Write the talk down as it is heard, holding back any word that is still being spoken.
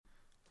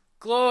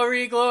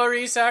Glory,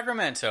 glory,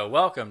 Sacramento.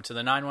 Welcome to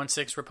the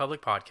 916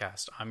 Republic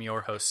Podcast. I'm your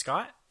host,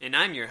 Scott. And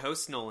I'm your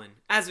host, Nolan.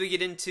 As we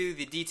get into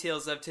the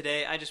details of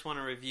today, I just want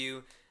to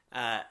review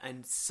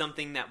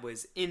something that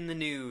was in the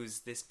news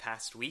this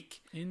past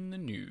week. In the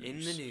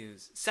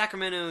news.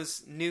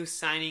 Sacramento's new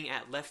signing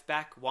at left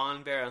back,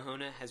 Juan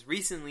Barahona, has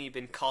recently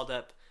been called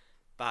up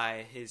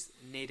by his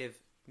native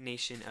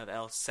nation of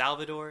El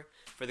Salvador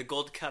for the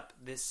Gold Cup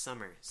this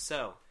summer.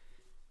 So,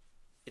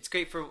 it's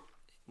great for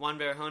Juan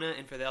Barahona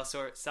and for the El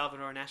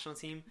Salvador national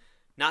team.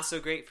 Not so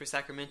great for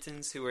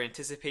Sacramentans who were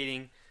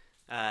anticipating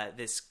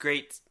this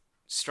great,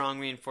 strong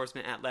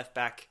reinforcement at left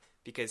back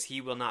because he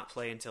will not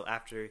play until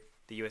after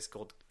the U.S.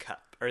 Gold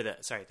Cup, or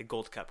the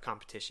Gold Cup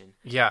competition.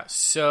 Yeah,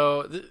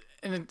 so,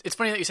 and it's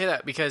funny that you say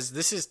that because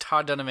this is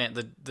Todd Dunavant,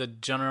 the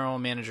general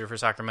manager for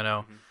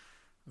Sacramento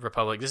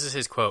Republic. This is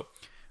his quote.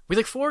 "We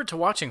look forward to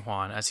watching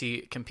Juan as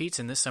he competes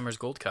in this summer's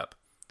Gold Cup.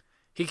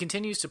 He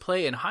continues to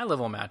play in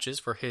high-level matches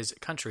for his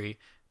country,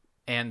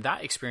 and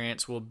that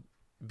experience will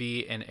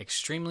be an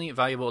extremely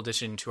valuable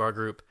addition to our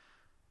group,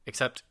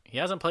 except he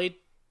hasn't played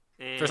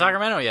for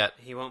Sacramento yet."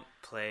 He won't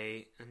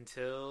play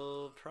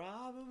until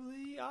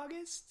probably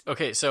August.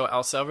 Okay, so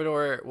El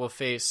Salvador will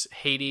face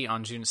Haiti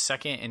on June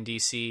 2nd in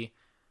D.C.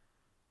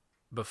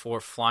 before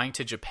flying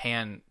to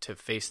Japan to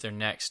face their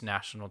next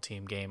national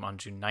team game on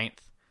June 9th.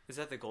 Is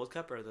that the Gold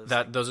Cup or those?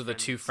 Those are the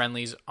two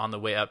friendlies on the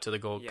way up to the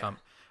Gold Cup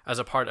as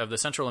a part of the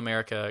Central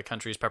America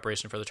countries'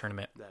 preparation for the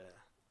tournament.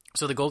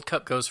 So the Gold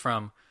Cup goes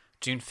from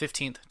June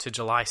 15th to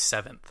July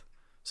 7th.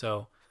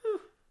 So,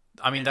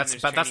 I mean,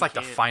 that's like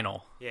the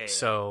final. Yeah.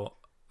 So,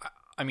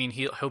 I mean,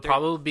 he'll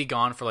probably be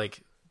gone for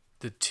like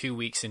the 2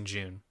 weeks in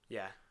June.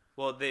 Yeah.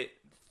 Well, they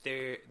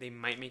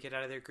might make it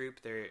out of their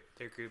group. Their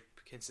group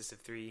consists of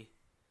three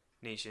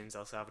nations: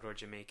 El Salvador,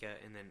 Jamaica,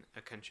 and then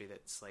a country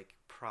that's like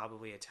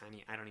probably a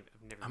tiny. I've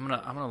never. I'm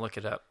gonna look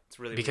it up. It's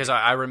really because weird.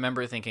 I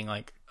remember thinking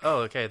like, oh,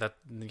 okay,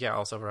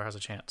 El Salvador has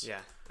a chance.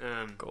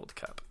 Yeah. Gold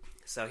Cup.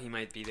 So he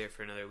might be there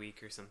for another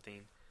week or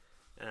something.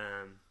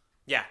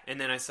 Yeah,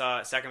 and then I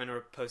saw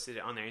Sacramento posted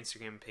it on their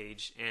Instagram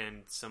page,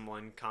 and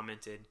someone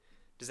commented,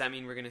 "Does that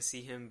mean we're going to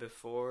see him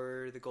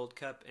before the Gold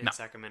Cup?" And No.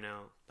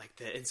 Sacramento, like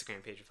the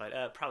Instagram page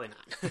replied, "Probably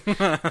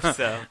not."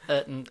 So,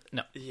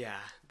 no. Yeah,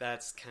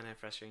 that's kind of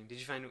frustrating. Did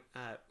you find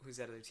who's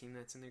that other team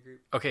that's in their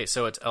group? Okay,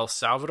 so it's El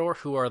Salvador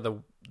who are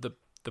the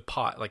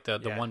pot, like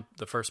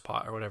the first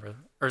pot or whatever.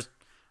 Or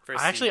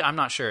actually, I'm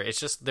not sure. It's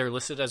just they're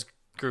listed as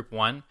Group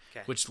 1,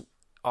 which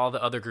all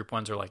the other Group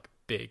 1s are like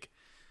big.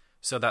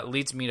 So that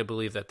leads me to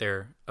believe that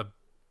they're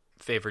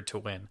favored to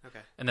win.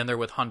 Okay. And then they're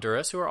with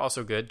Honduras, who are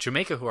also good,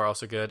 Jamaica, who are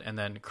also good, and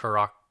then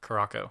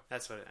Curaçao.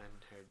 That's what I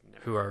heard.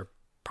 Never who are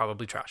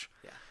probably trash.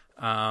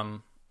 Yeah.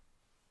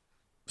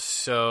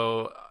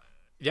 So,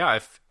 yeah,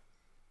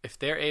 if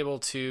they're able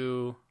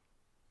to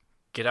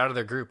get out of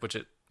their group, which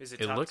it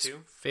top looks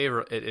two?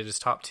 favorable, it is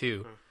top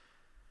two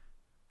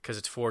because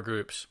it's 4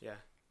 groups. Yeah.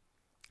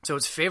 So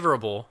it's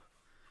favorable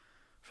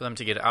for them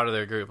to get out of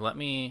their group. Let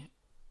me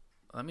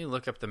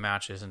look up the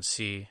matches and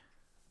see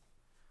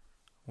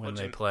when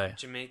they play.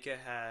 Jamaica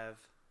have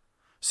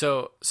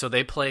so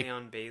they play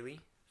Leon Bailey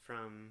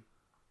from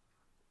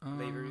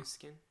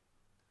Leverkusen,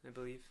 I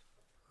believe.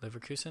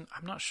 Leverkusen?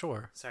 I'm not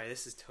sure. Sorry,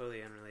 this is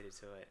totally unrelated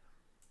to it.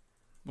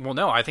 Well,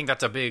 no, I think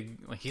that's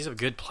he's a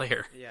good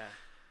player. Yeah.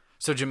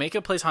 So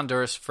Jamaica plays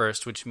Honduras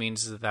first, which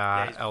means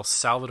that El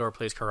Salvador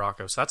plays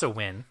Curaçao. So that's a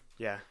win.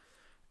 Yeah.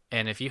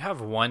 And if you have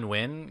one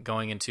win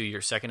going into your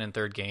second and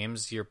third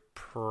games, you're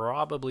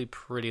probably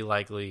pretty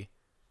likely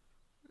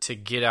to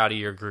get out of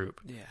your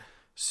group. Yeah.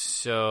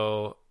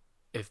 So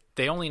if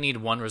they only need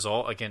one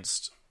result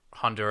against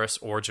Honduras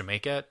or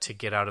Jamaica to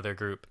get out of their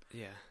group,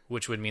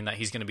 which would mean that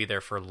he's going to be there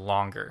for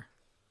longer.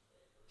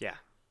 Yeah.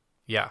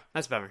 Yeah.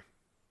 That's a bummer.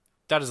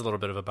 That is a little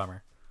bit of a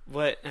bummer.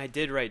 What I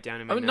did write down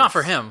in my notes. Not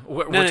for him.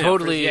 We're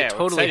totally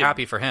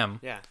happy for him.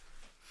 Yeah.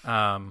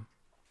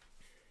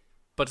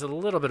 But it's a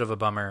little bit of a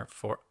bummer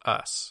for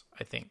us,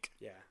 I think.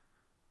 Yeah.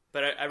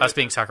 But I us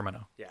being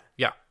Sacramento. Yeah.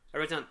 Yeah. I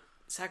wrote down,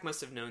 Sac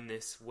must have known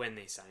this when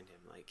they signed him.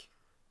 Like,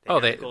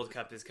 the Gold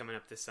Cup is coming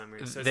up this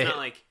summer. So it's not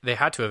like... They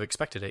had to have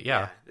expected it,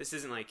 yeah. This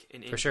isn't like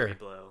an injury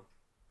blow.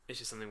 It's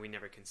just something we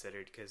never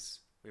considered because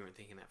we weren't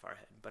thinking that far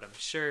ahead. But I'm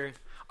sure...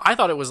 I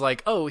thought it was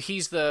like, oh,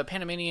 he's the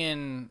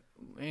Panamanian...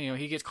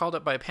 he gets called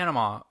up by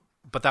Panama.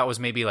 But that was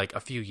maybe like a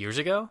few years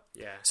ago.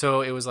 Yeah.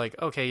 So it was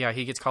like, okay, yeah,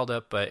 he gets called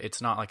up, but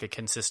it's not like a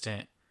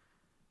consistent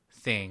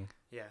thing.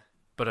 Yeah.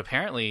 But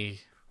apparently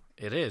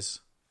it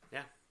is.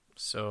 Yeah.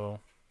 So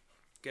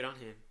good on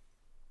him.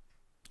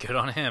 Good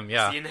on him,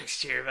 yeah. See you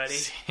next year,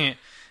 buddy.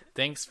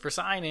 Thanks for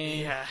signing.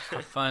 Yeah.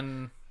 Have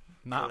fun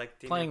not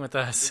playing with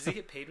us. Does he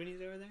get paid when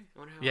he's over there? I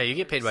wonder how you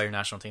get paid by your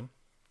national team.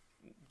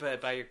 But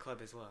by your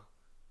club as well.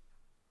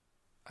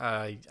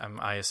 I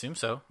assume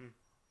so.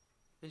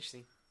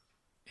 Interesting.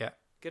 Yeah.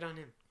 Good on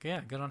him.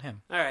 Yeah, good on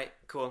him. All right,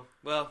 cool.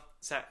 Well,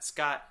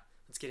 Scott,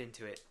 let's get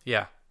into it.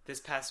 Yeah. This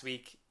past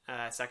week,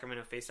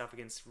 Sacramento faced off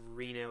against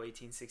Reno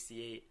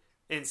 1868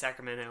 in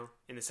Sacramento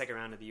in the second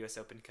round of the U.S.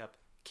 Open Cup.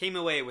 Came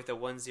away with a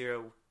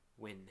 1-0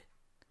 win,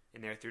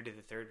 and they're through to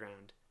the third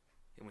round.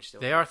 in which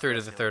they are through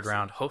to the third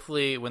round.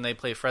 Hopefully, when they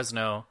play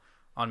Fresno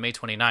on May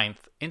 29th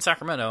in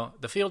Sacramento,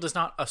 the field is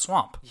not a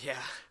swamp. Yeah,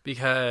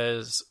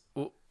 because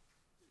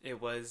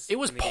it was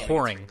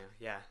pouring.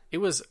 Yeah, it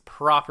was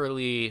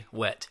properly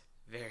wet.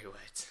 Very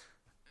wet.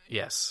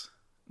 Yes.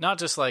 Not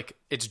just like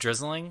it's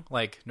drizzling,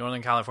 like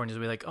Northern Californians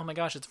will be like, oh my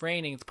gosh, it's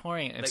raining, it's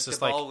pouring. It's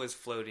just the ball was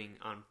floating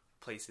on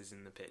places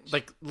in the pitch.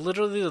 Like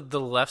literally the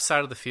left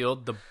side of the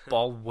field, the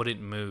ball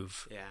wouldn't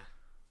move. Yeah.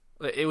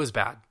 It was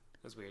bad.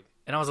 It was weird.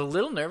 And I was a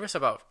little nervous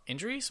about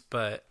injuries,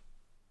 but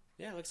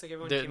yeah, it looks like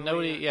everyone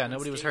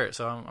nobody was hurt,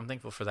 so I'm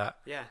thankful for that.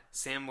 Yeah.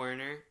 Sam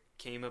Werner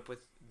came up with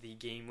the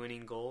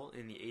game-winning goal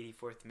in the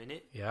 84th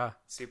minute. Yeah.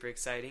 Super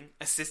exciting.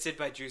 Assisted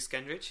by Drew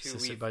Skundrich, who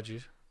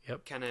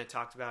we've kind of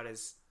talked about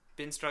as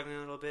been struggling a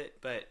little bit,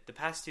 but the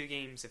past 2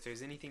 games, if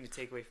there's anything to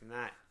take away from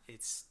that,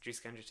 it's Drew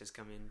Skundrich has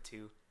come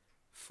into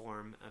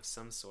form of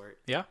some sort.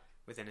 Yeah.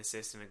 With an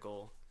assist and a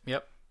goal.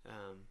 Yep.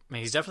 I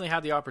mean, he's definitely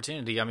had the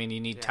opportunity. I mean, you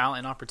need talent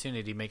and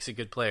opportunity makes a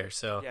good player.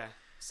 So yeah.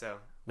 So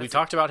we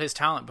talked about his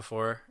talent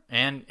before,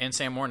 and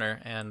Sam Werner,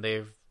 and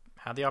they've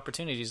had the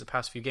opportunities the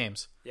past few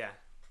games. Yeah.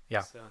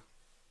 Yeah. So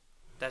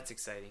that's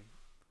exciting.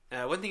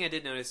 One thing I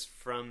did notice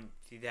from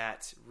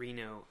that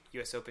Reno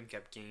U.S. Open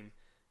Cup game,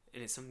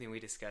 and it's something we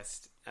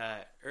discussed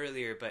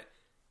earlier, but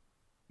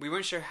we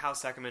weren't sure how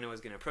Sacramento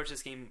was going to approach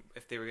this game,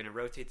 if they were going to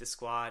rotate the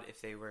squad, if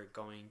they were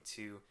going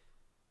to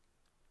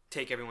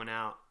take everyone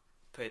out,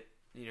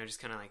 just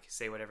kind of like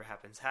say whatever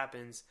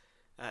happens.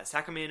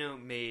 Sacramento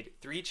made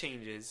 3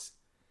 changes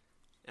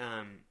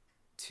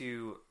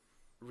to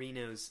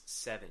Reno's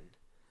 7.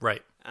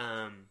 Right.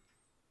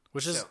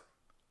 Which is,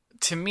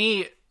 to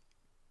me,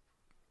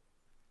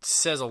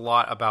 says a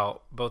lot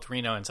about both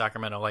Reno and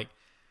Sacramento. Like,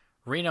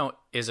 Reno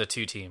is a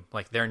 2 team.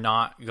 Like, they're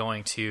not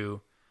going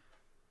to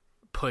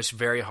push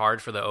very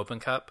hard for the Open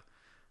Cup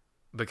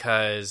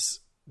because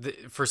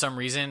for some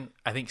reason,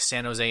 I think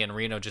San Jose and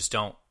Reno just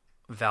don't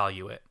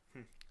value it.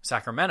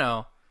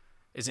 Sacramento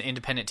is an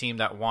independent team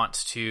that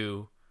wants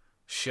to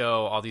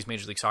show all these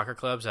Major League Soccer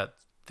clubs that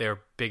they're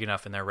big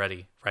enough and they're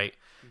ready, right?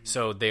 Mm-hmm.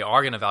 So they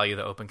are going to value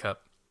the Open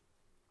Cup.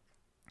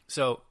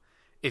 So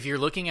if you're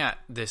looking at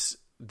this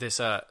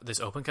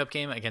Open Cup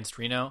game against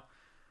Reno,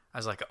 I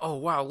was like, oh,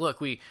 wow,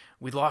 look, we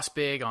lost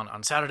big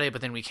on Saturday,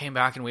 but then we came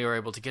back and we were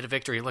able to get a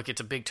victory. Look,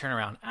 it's a big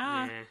turnaround.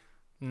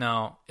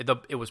 No,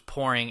 it was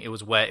pouring, it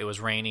was wet, it was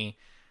rainy.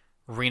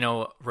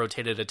 Reno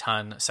rotated a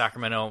ton.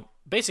 Sacramento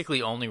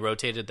basically only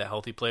rotated the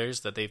healthy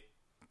players that they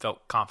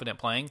felt confident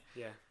playing.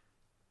 Yeah.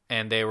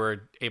 And they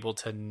were able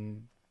to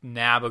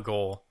nab a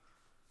goal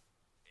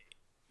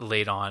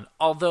late on.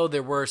 Although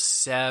there were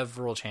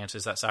several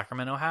chances that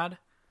Sacramento had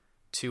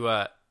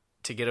to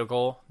get a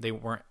goal, they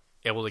weren't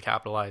able to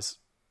capitalize.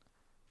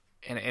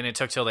 And it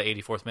took till the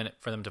 84th minute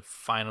for them to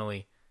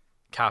finally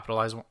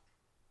capitalize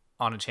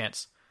on a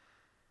chance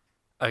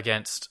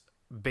against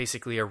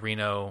basically a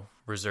Reno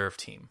reserve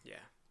team. Yeah.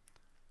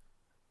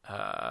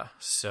 But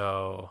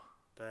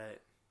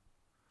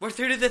we're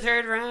through to the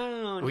third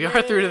round. We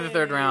are through to the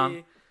third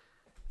round.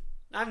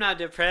 I'm not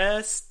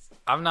depressed.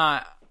 I'm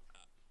not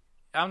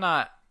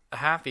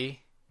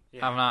happy.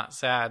 Yeah. I'm not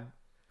sad.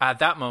 At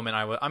that moment,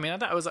 I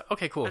was like,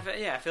 okay, cool.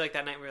 I feel like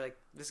that night we were like,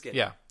 this is good.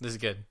 Yeah, this is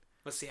good.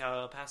 Let's see how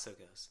El Paso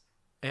goes.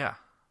 Yeah.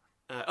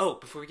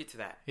 Before we get to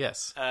that.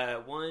 Yes.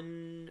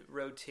 One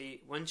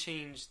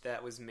change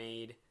that was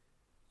made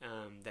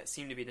that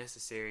seemed to be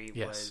necessary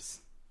was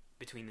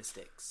between the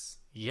sticks.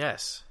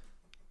 Yes.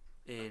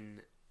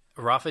 In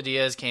Rafa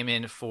Diaz came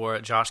in for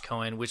Josh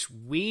Cohen, which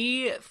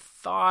we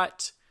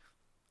thought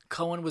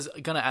Cohen was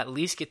going to at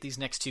least get these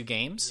next 2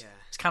 games. Yeah.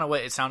 It's kind of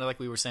what it sounded like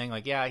we were saying.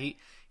 Like, yeah,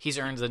 he's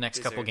earned the next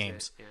couple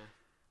games. Yeah.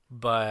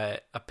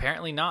 But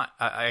apparently not.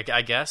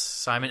 I guess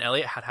Simon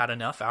Elliott had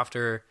enough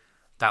after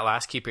that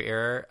last keeper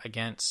error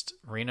against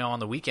Reno on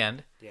the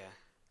weekend. Yeah.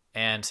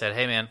 And said,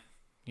 hey, man,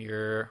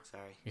 you're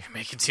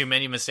making too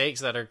many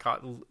mistakes that are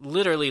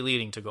literally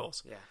leading to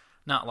goals. Yeah.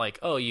 Not like,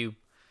 oh, your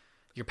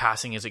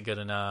passing isn't good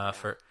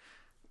enough, or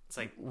it's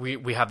like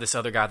we have this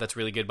other guy that's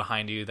really good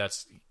behind you.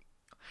 That's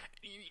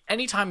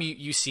anytime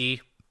you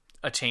see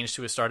a change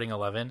to a starting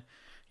 11,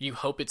 you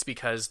hope it's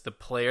because the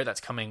player that's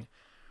coming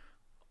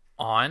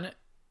on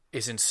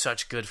is in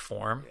such good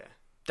form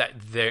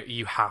that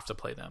you have to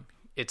play them.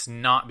 It's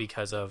not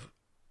because of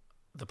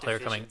the player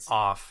coming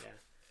off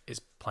is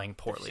playing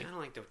poorly. I don't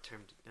like the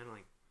term. I don't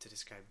like to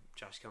describe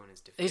Josh Cohen as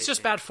deficient. It's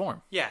just bad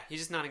form. Yeah, he's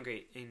just not in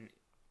great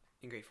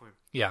form.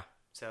 Yeah.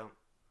 So,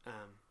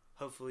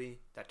 hopefully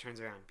that turns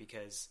around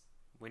because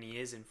when he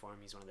is in form,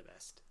 he's one of the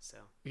best. So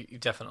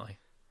definitely.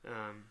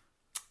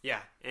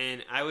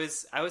 And I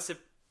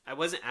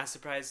wasn't as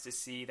surprised to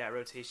see that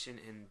rotation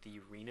in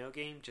the Reno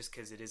game just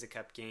because it is a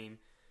cup game.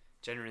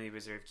 Generally,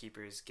 reserve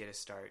keepers get a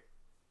start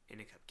in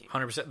a cup game.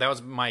 100%. That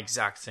was my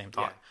exact same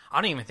thought. Yeah.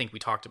 I don't even think we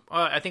talked.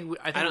 I think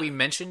we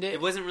mentioned it.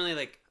 It wasn't really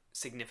like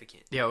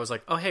significant. Yeah, it was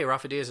like, oh hey,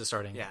 Rafa Diaz is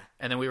starting. Yeah,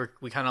 and then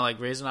we kind of like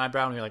raised an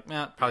eyebrow and we were like,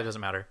 nah, probably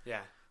doesn't matter.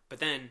 Yeah, but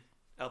then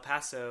El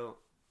Paso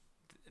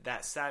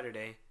that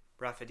Saturday,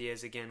 Rafa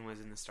Diaz again was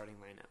in the starting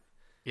lineup.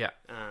 Yeah.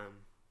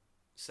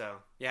 So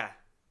yeah,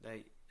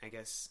 I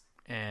guess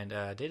and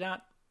did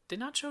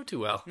not show too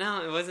well.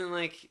 No, it wasn't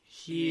like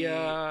He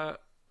had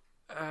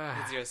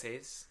 0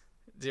 saves.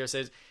 0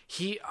 saves.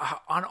 He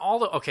on all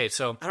the okay.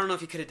 So I don't know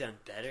if he could have done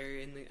better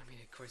in the. I mean,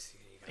 of course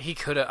he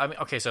could have. I mean,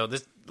 okay. So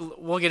this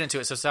we'll get into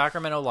it. So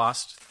Sacramento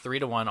lost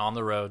 3-1 on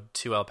the road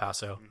to El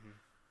Paso,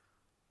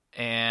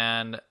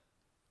 and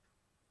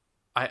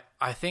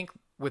I think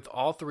with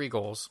all 3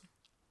 goals,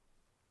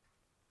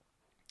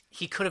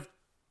 he could have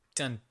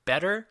done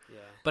better. Yeah.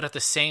 But at the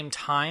same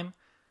time,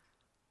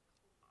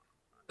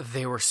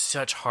 they were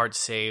such hard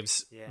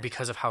saves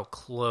because of how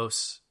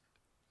close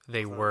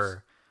they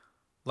were.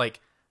 Like,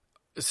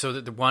 so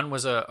the one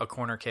was a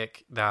corner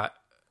kick that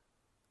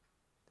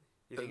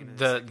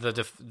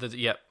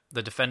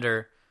the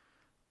defender.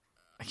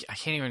 I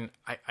can't even.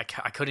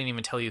 I couldn't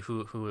even tell you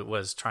who it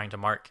was trying to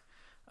mark.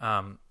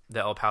 The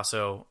El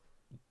Paso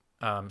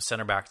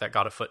center back that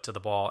got a foot to the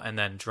ball, and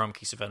then Jerome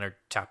Kiesewetter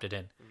tapped it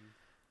in.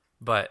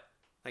 But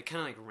like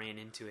kind of like ran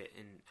into it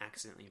and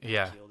accidentally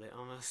backheeled it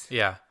almost.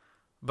 Yeah,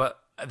 but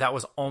that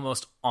was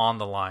almost on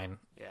the line.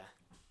 Yeah.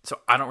 So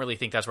I don't really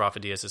think that's Rafa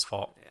Diaz's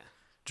fault. Yeah.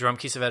 Jerome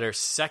Kiesewetter's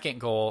second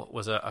goal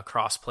was a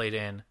cross played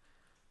in,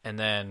 and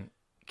then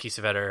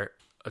Kiesewetter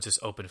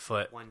just open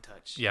foot. One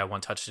touch. Yeah,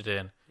 one touched it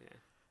in. Yeah.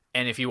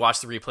 And if you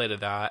watch the replay of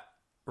that,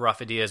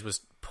 Rafa Diaz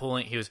was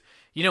pulling. He was,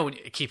 when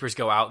keepers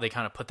go out, they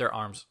kind of put their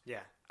arms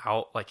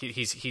out, like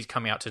he's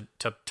coming out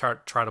to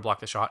try to block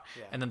the shot,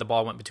 and then the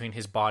ball went between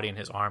his body and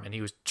his arm, and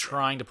he was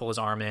trying to pull his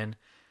arm in,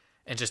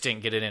 and just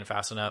didn't get it in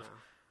fast enough. No.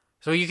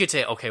 So you could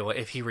say, okay, well,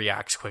 if he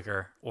reacts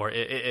quicker, or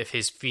if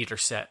his feet are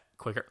set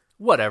quicker,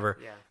 whatever,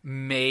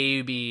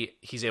 maybe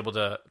he's able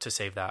to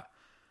save that.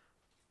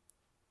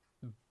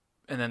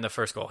 And then the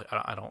first goal,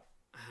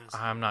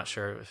 I'm not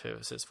sure if it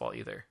was his fault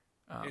either.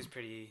 It was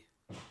pretty,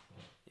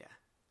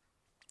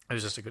 It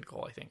was just a good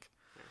goal, I think.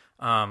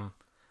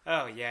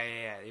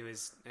 It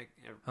was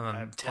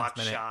a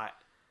blocked shot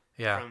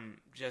from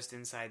just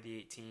inside the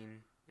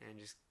 18 and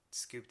just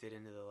scooped it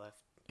into the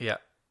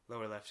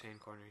lower left-hand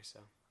corner. So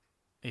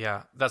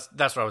that's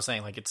what I was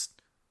saying. Like it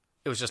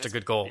was just a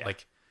good goal. Yeah.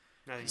 Like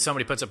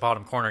somebody puts it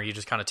bottom corner, you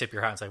just kind of tip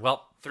your hat and say,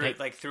 "Well, through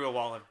a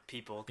wall of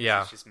people."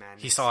 Yeah, it's just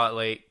madness. He saw it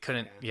late,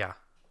 couldn't. Yeah.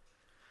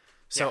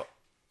 So,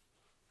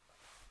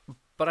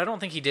 but I don't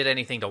think he did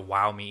anything to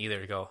wow me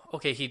either. To go,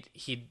 okay,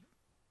 he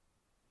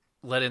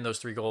let in those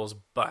 3 goals,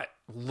 but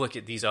look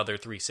at these other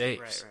 3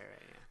 saves. Right.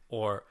 Yeah.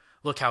 Or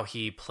look how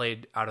he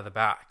played out of the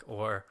back,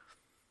 or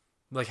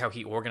look how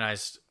he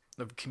organized,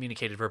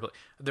 communicated verbally.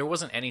 There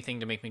wasn't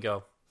anything to make me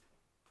go,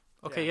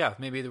 okay,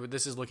 maybe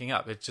this is looking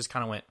up. It just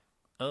kind of went,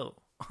 oh,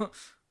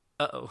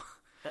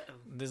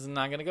 this is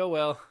not going to go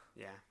well.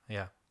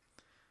 Yeah.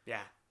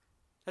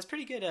 That's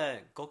pretty good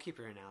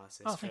goalkeeper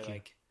analysis. Oh, thank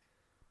you.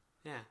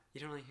 You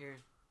don't really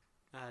hear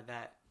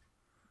that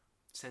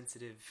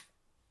sensitive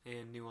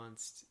and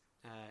nuanced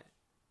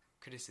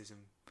criticism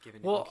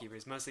given to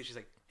goalkeepers. Mostly she's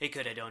like, he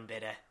could have done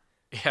better.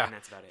 Yeah. And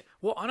that's about it.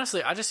 Well,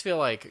 honestly, I just feel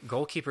like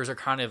goalkeepers are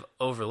kind of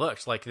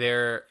overlooked. Like,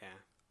 they're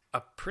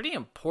a pretty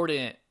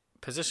important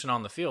position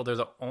on the field. They're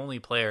the only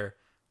player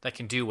that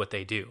can do what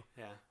they do.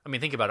 Yeah. I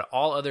mean, think about it.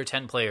 All other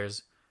 10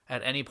 players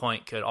at any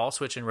point could all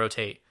switch and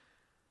rotate,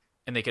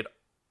 and they could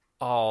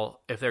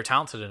all, if they're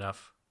talented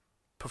enough,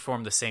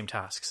 perform the same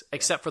tasks,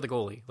 except for the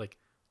goalie. Like,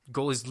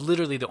 goalie's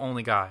literally the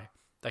only guy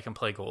that can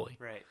play goalie.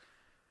 Right.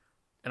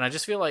 And I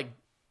just feel like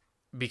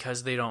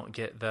because they don't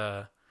get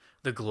the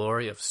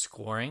glory of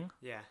scoring,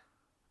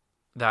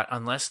 that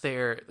unless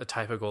they're the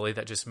type of goalie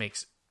that just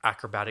makes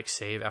acrobatic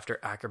save after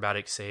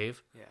acrobatic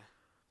save,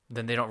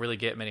 then they don't really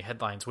get many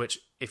headlines, which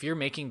if you're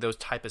making those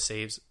type of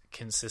saves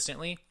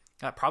consistently,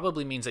 that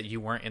probably means that you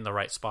weren't in the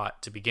right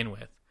spot to begin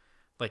with.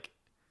 Like,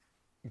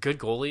 good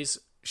goalies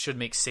should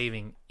make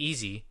saving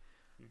easy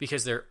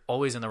because they're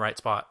always in the right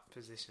spot.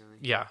 Positionally.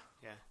 Yeah.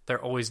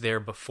 They're always there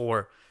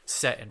before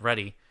set and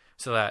ready,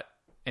 so that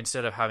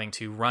instead of having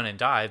to run and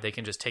dive, they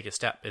can just take a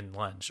step and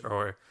lunge,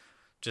 or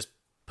just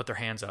put their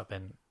hands up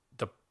and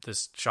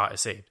this shot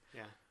is saved.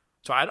 Yeah.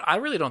 So I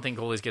really don't think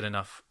goalies get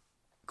enough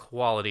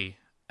quality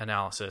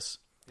analysis.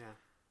 Yeah.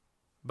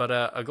 But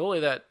a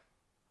goalie that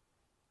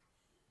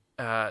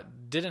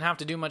didn't have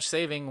to do much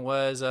saving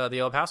was the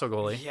El Paso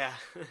goalie. Yeah.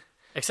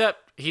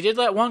 Except he did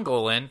let 1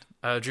 goal in.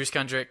 Drew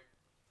Skundrich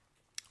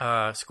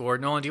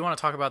scored. Nolan, do you want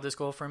to talk about this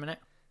goal for a minute?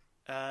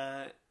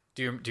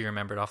 Do you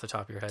remember it off the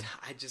top of your head?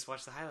 I just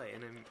watched the highlight,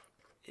 and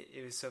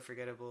it was so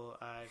forgettable,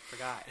 I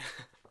forgot.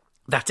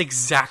 That's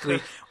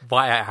exactly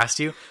why I asked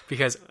you,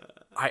 because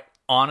I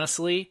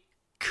honestly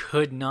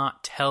could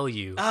not tell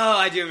you. Oh,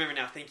 I do remember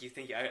now. Thank you.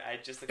 I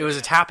just looked it was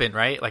a tap in,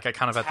 right? Like I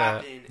kind of at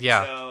the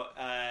So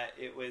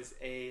it was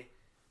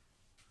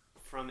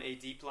from a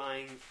deep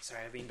lying.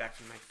 Sorry, I leaned back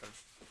from the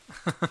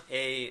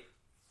microphone.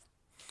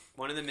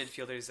 One of the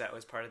midfielders that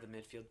was part of the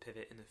midfield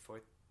pivot in the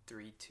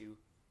 4-3-2.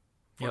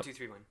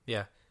 4-2-3-1.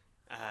 Yeah.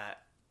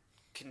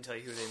 Couldn't tell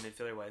you who the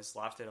midfielder was.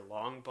 Lofted a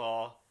long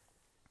ball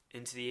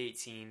into the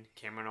 18.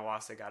 Cameron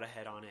Owasa got a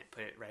head on it,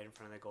 put it right in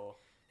front of the goal,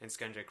 and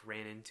Skundrich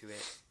ran into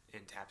it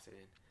and tapped it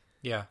in.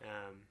 Yeah.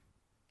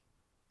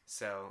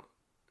 So,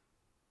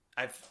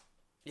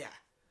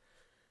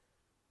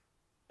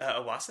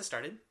 Awasa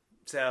started,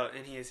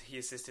 and he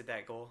assisted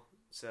that goal.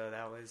 So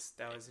that was.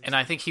 And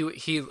I think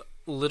he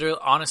literally,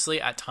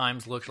 honestly, at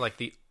times looked like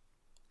the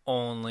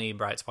only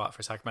bright spot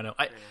for Sacramento.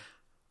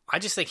 I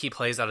just think he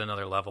plays at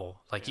another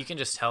level. Like you can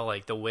just tell,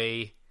 like the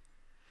way.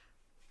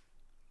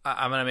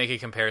 I'm gonna make a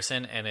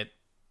comparison, and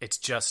it's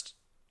just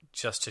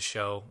to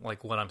show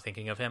like what I'm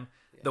thinking of him.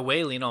 Yeah. The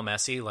way Lionel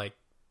Messi like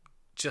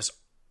just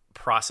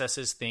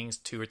processes things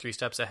 2 or 3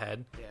 steps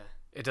ahead. Yeah.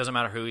 It doesn't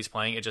matter who he's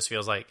playing. It just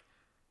feels like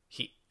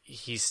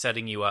he's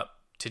setting you up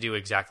to do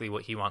exactly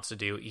what he wants to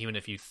do, even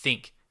if you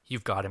think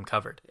you've got him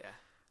covered. Yeah.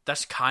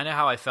 That's kind of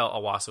how I felt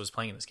Awasa was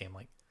playing in this game.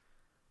 Like,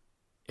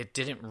 it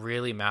didn't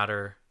really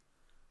matter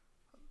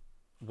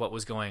what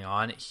was going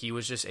on. He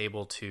was just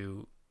able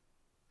to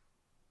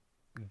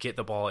get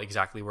the ball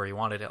exactly where he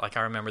wanted it. Like,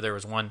 I remember there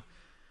was one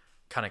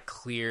kind of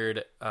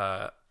cleared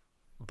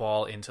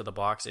ball into the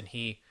box, and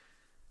he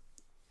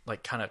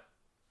like kind of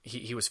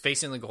he was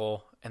facing the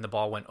goal, and the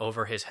ball went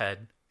over his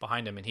head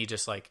behind him, and he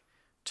just like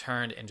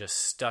turned and just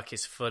stuck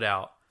his foot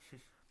out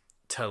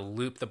to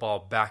loop the ball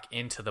back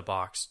into the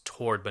box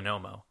toward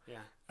Bonomo. Yeah.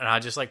 And I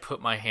just like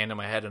put my hand on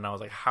my head, and I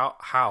was like, how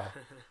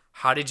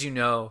did you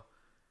know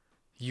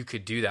you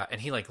could do that?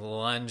 And he like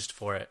lunged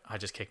for it. I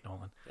just kicked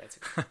Nolan. That's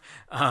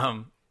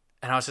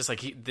and I was just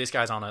like, this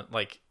guy's on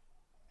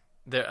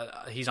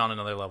he's on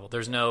another level.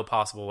 There's no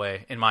possible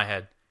way in my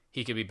head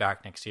he could be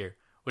back next year,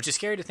 which is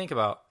scary to think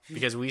about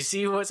because we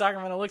see what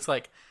Sacramento looks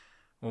like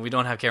when we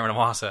don't have Cameron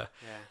Awasa.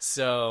 Yeah.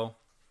 So,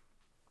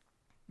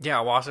 yeah,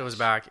 Awasa was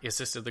back. He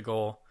assisted the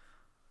goal.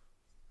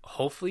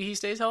 Hopefully he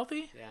stays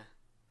healthy. Yeah.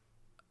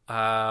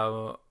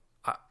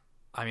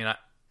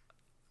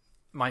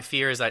 My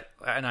fear is that,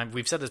 and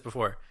we've said this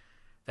before,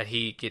 that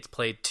he gets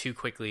played too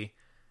quickly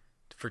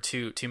for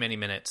too many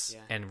minutes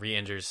and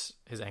re-injures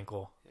his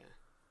ankle.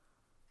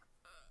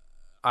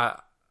 Yeah.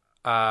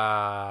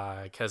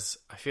 Because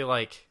I feel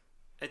like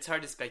it's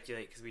hard to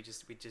speculate because we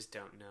just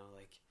don't know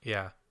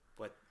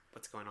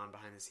what's going on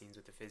behind the scenes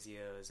with the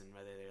physios and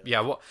whether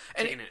they're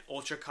taking an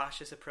ultra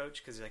cautious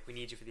approach because like we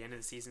need you for the end of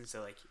the season.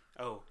 So like,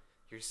 oh,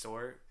 you're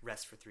sore,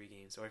 rest for 3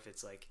 games, or if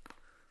it's like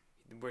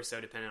we're so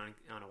dependent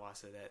on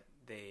Awasa that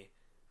they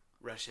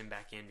rush him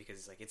back in because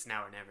it's like it's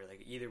now or never.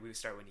 Like either we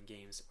start winning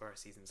games or our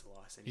season's a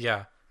loss. And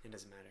it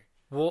doesn't matter.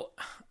 Well,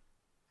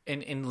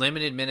 in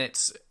limited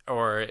minutes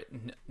or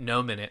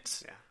no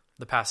minutes,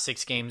 the past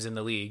 6 games in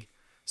the league,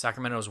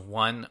 Sacramento's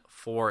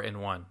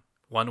 1-4-1,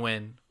 1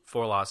 win,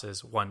 4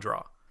 losses, 1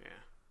 draw. Yeah.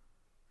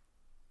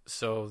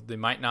 So they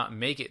might not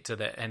make it to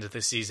the end of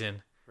the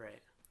season,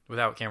 right,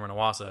 without Cameron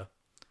Awasa,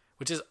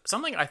 which is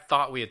something I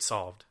thought we had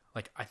solved.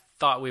 Like I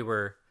thought we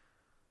were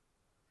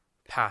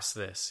past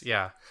this.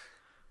 Yeah.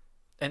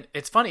 And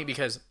it's funny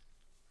because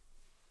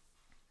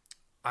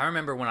I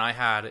remember when I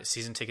had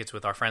season tickets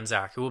with our friend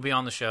Zach, who will be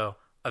on the show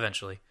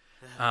eventually.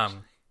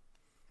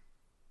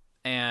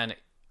 And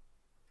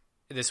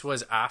this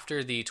was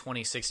after the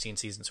 2016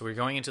 season. So we were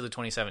going into the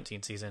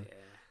 2017 season. Yeah.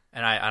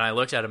 And I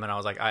looked at him and I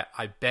was like,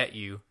 I bet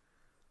you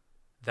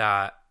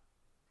that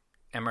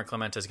Emmer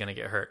Clementa is going to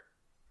get hurt.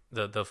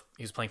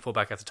 He was playing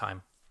fullback at the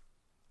time.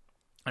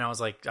 And I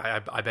was like, I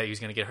bet he's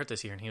going to get hurt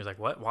this year. And he was like,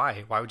 what?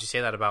 Why? Why would you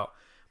say that about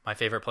my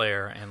favorite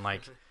player and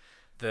like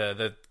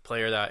the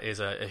player that is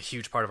a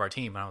huge part of our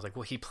team? And I was like,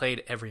 well, he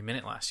played every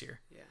minute last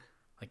year. Yeah.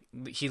 Like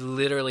he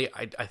literally,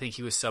 I think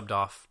he was subbed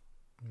off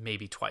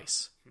maybe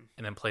twice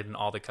and then played in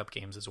all the cup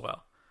games as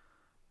well.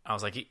 I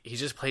was like, he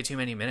just played too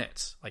many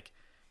minutes. Like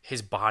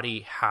his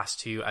body has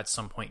to at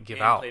some point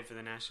give out. Played for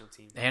the national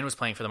team. And was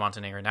playing for the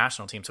Montenegro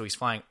national team. So he's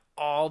flying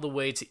all the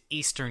way to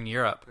Eastern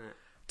Europe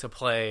to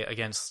play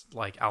against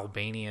like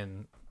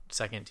Albanian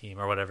second team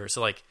or whatever. So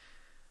like,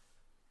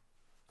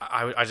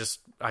 I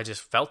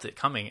just felt it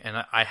coming,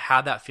 and I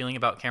had that feeling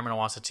about Cameron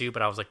Awasa too.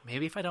 But I was like,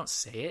 maybe if I don't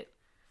say it,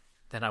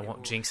 then I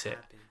won't jinx it.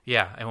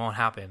 Yeah, it won't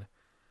happen.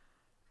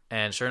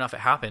 And sure enough, it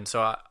happened.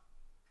 So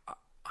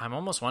I'm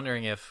almost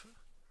wondering if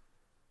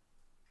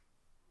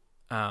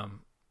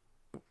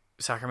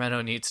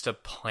Sacramento needs to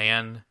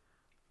plan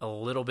a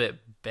little bit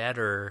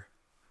better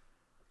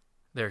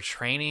their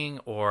training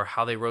or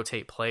how they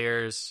rotate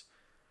players,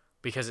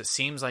 because it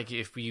seems like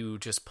if you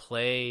just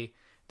play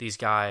these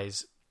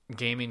guys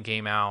game in,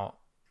 game out,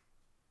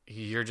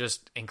 you're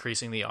just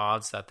increasing the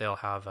odds that they'll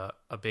have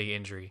a big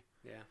injury.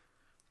 Yeah.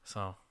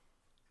 So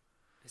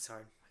it's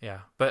hard.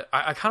 Yeah. But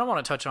I kind of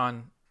want to touch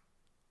on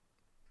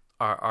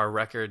our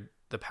record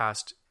the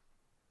past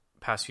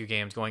few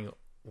games, going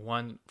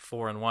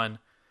 1-4-1.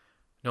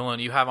 Nolan,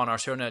 you have on our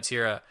show notes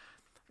here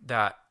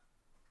that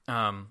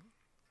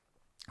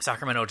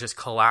Sacramento just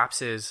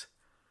collapses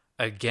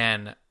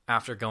again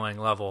after going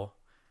level.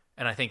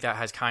 And I think that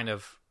has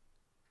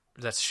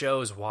that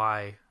shows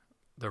why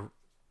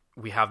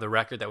we have the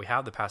record that we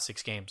have the past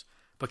 6 games.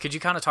 But could you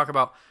kind of talk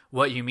about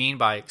what you mean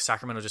by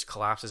Sacramento just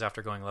collapses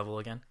after going level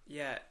again?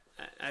 Yeah,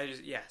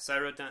 So I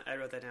wrote that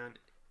down.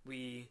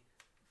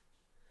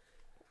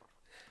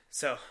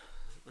 So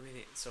let me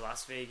think. So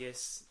Las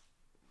Vegas,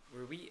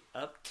 were we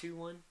up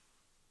 2-1?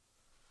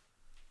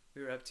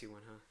 We were up 2-1,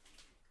 huh?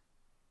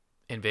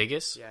 In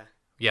Vegas? Yeah.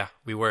 Yeah,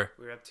 we were.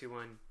 We were up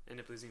 2-1,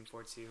 ended up losing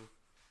 4-2.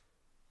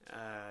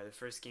 The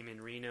first game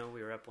in Reno,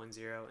 we were up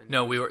 1-0. And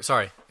No, we were,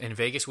 sorry. In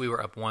Vegas, we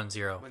were up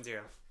 1-0. 1-0.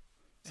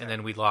 And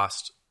then we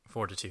lost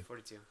 4-2.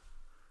 4-2.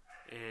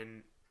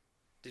 And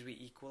did we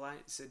equalize?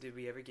 So did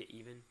we ever get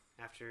even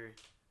after?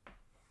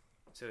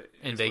 So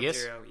in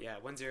Vegas? 1-0, yeah,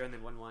 1-0 and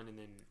then 1-1 and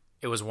then...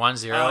 It was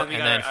 1-0 and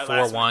then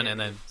 4-1 and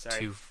then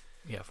 2.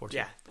 Yeah, 4-2.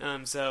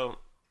 Yeah. So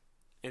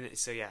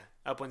yeah,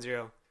 up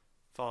 1-0,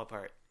 fall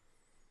apart.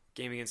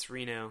 Game against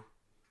Reno,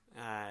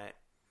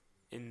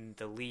 in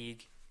the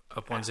league.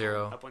 Up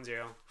 1-0. Up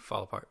 1-0.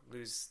 Fall apart.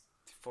 Lose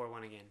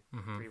 4-1 again.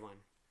 3-1.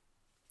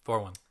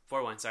 4-1.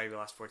 4-1. Sorry, we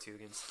lost 4-2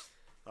 against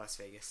Las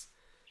Vegas.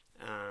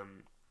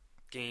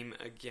 Game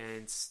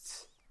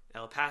against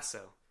El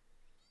Paso.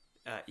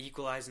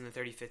 Equalized in the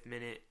 35th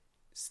minute.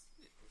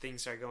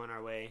 Things start going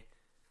our way.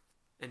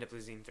 End up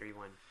losing 3-1.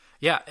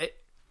 Yeah.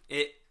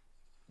 It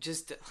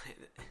just...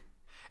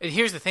 And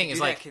here's the thing: to is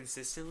do like that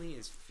consistently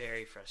is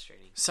very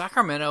frustrating.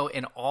 Sacramento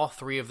in all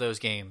 3 of those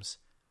games.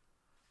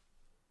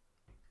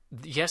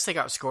 Yes, they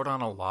got scored on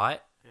a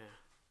lot,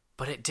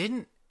 but it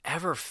didn't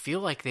ever feel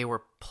like they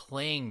were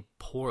playing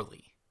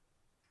poorly.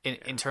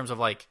 In terms of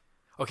like,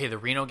 okay, the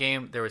Reno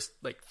game, there was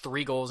like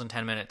 3 goals in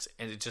 10 minutes,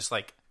 and it's just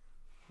like,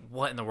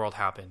 what in the world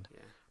happened?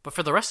 Yeah. But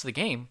for the rest of the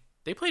game,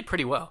 they played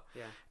pretty well.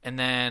 Yeah. And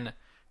then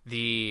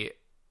that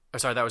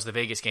was the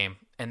Vegas game,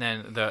 and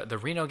then the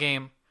Reno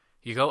game,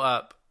 you go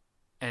up.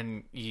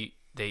 And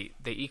they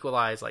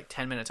equalize like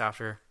 10 minutes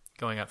after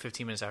going up,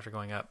 15 minutes after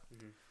going up.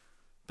 Mm-hmm.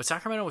 But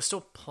Sacramento was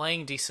still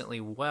playing decently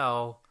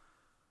well.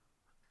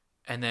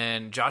 And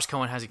then Josh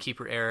Cohen has a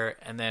keeper error,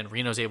 and then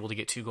Reno's able to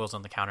get 2 goals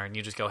on the counter. And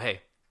you just go,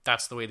 hey,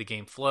 that's the way the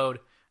game flowed.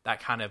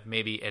 That kind of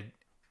maybe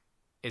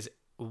is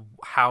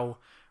how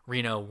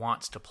Reno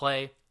wants to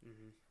play.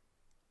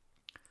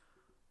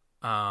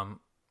 Mm-hmm.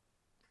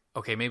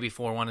 Okay, maybe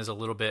 4-1 is a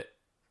little bit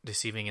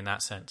deceiving in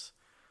that sense.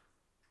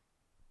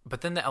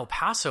 But then the El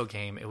Paso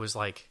game, it was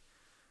like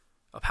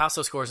El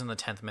Paso scores in the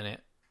 10th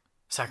minute.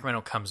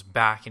 Sacramento comes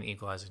back and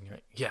equalizes. And you're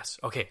like, yes,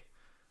 okay,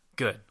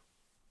 good.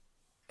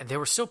 And they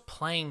were still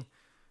playing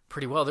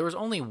pretty well. There was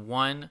only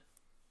one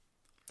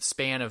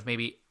span of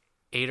maybe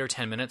 8 or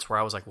 10 minutes where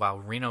I was like, wow,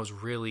 Reno's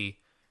really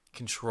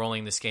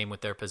controlling this game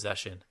with their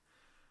possession.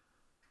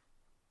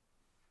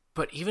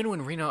 But even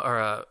when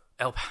I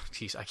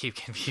keep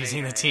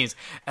confusing the teams.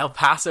 El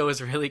Paso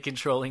was really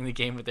controlling the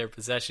game with their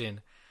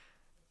possession.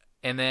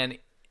 And then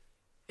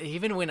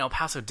even when El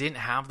Paso didn't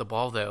have the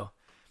ball, though,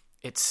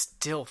 it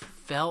still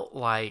felt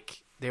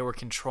like they were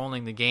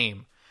controlling the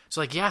game.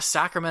 So, like, yeah,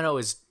 Sacramento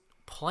is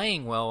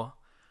playing well,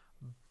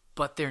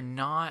 but they're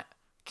not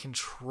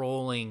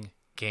controlling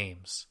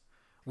games.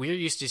 We're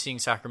used to seeing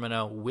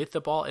Sacramento with the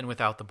ball and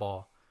without the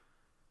ball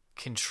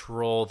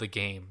control the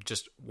game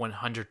just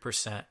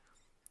 100%.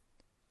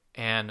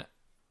 And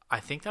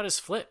I think that is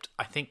flipped.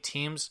 I think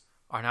teams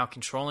are now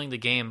controlling the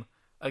game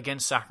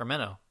against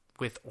Sacramento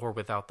with or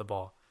without the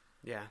ball.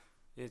 Yeah.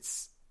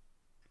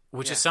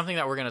 Which is something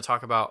that we're going to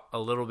talk about a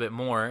little bit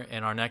more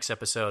in our next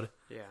episode.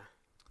 Yeah.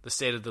 The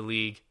state of the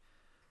league.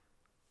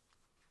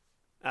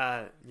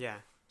 Yeah.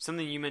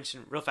 Something you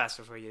mentioned real fast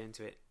before we get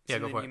into it. Yeah,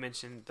 go for it. You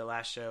mentioned the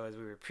last show as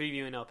we were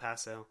previewing El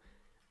Paso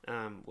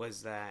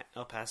was that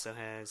El Paso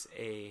has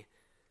a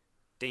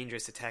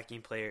dangerous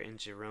attacking player in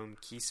Jerome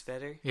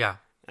Kiesfeder. Yeah.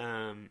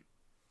 And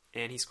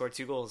he scored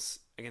 2 goals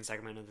against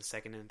Sacramento. The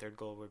second and third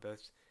goal were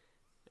both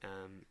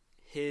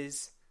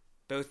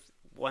both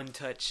one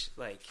touch,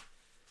 like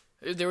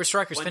there were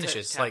strikers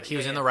finishes. Like he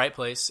was in the right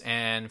place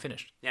and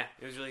finished. Yeah,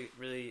 it was really,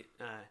 really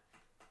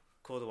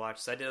cool to watch.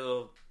 So I did a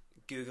little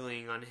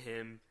Googling on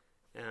him,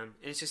 and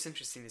it's just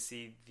interesting to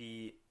see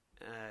the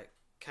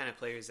kind of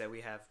players that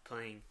we have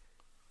playing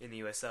in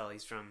the USL.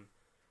 He's from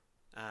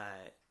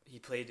he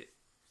played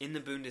in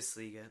the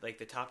Bundesliga, like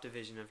the top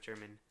division of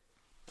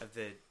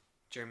the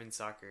German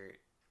soccer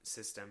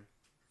system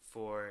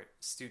for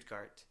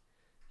Stuttgart.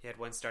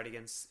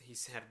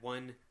 He's had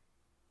 1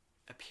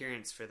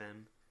 appearance for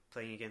them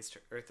playing against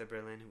Hertha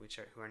Berlin,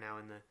 who are now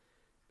in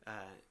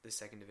the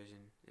second division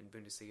in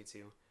Bundesliga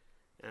 2.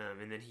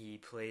 And then he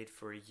played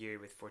for a year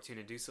with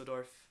Fortuna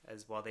Düsseldorf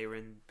while they were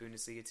in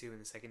Bundesliga 2 in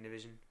the second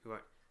division.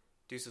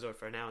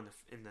 Düsseldorf are now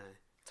in the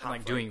top.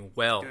 Like doing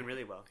well, doing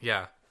really well.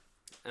 Yeah.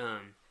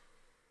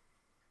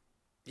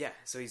 Yeah.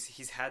 So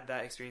he's had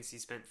that experience. He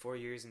spent 4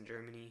 years in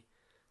Germany.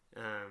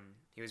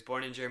 He was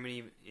born in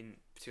Germany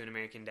to an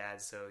American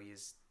dad, so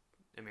he's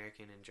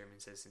American and German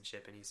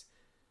citizenship, and he's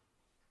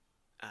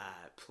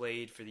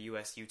played for the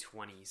US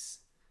U20s.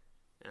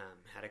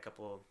 Had a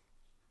couple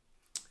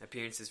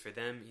appearances for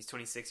them. He's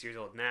 26 years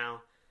old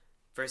now.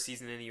 First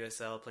season in the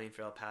USL, playing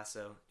for El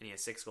Paso, and he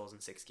has 6 goals in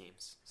 6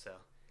 games. So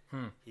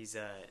he's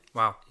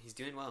he's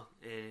doing well,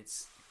 and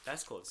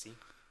that's cool to see.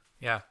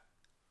 Yeah,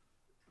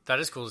 that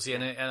is cool to see,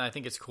 and I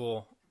think it's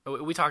cool.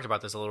 We talked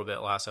about this a little bit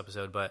last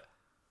episode, but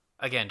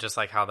again, just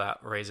like how that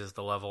raises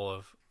the level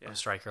of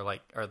striker,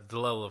 like, or the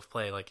level of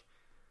play. Like,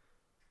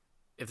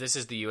 if this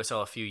is the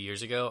USL a few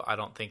years ago, I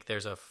don't think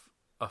there's a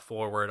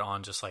forward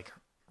on just like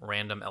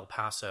random El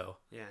Paso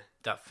Yeah.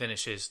 that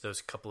finishes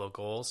those couple of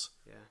goals,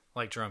 Yeah.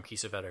 like Jerome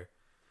Kiesewetter.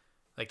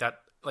 Like that,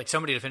 like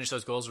somebody to finish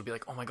those goals would be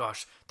like, oh my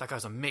gosh, that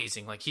guy's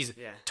amazing. Like he's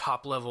Yeah.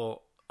 top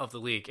level of the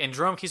league. And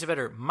Jerome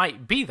Kiesewetter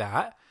might be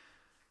that,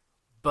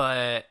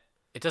 but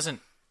it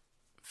doesn't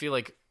feel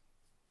like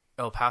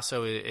El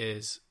Paso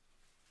is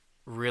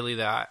really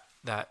that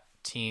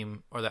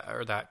team or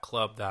that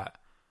club that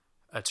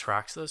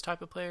attracts those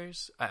type of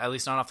players. At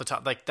least not off the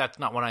top. Like that's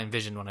not what I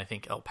envisioned when I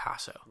think El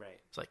Paso. Right.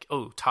 It's like,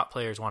 oh, top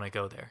players want to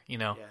go there.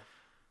 Yeah.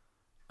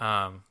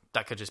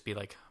 That could just be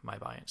like my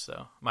bias.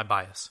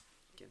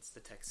 Against the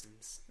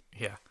Texans.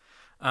 Yeah.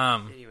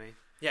 Anyway,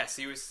 yeah.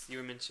 So you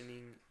were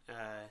mentioning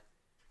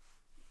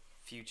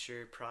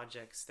future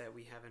projects that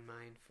we have in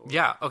mind for.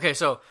 Yeah. Okay.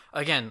 So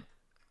again,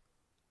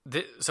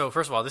 so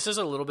first of all, this is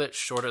a little bit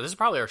shorter. This is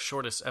probably our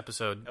shortest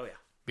episode. Oh yeah.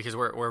 Because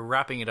we're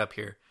wrapping it up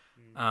here.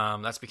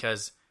 That's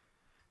because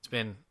it's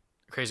been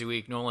a crazy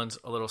week. Nolan's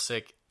a little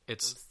sick.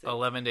 It's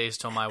 11 days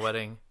till my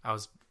wedding. I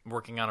was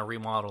working on a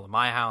remodel in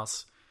my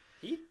house.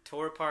 He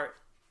tore apart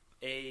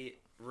a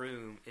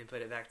room and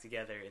put it back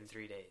together in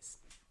 3 days.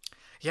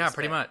 Yeah,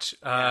 pretty much.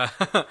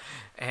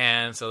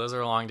 And so those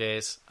are long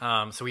days.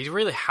 So we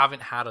really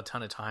haven't had a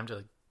ton of time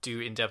to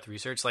do in-depth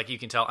research. Like you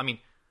can tell, I mean,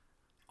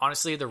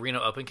 honestly, the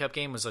Reno Open Cup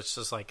game was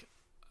just like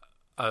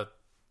a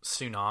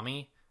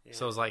tsunami. Yeah.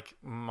 So it was like,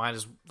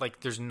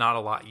 there's not a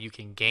lot you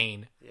can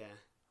gain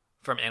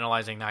from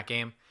analyzing that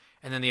game.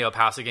 And then the El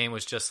Paso game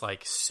was just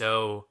like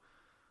so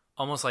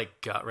almost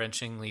like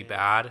gut-wrenchingly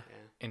bad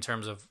in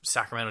terms of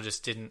Sacramento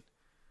just didn't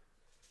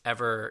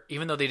ever,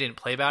 even though they didn't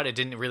play bad, it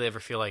didn't really ever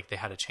feel like they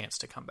had a chance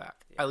to come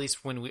back. At least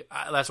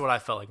that's what I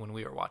felt like when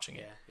we were watching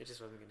it. Yeah, it just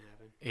wasn't going to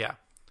happen. Yeah.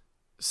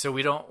 So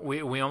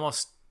we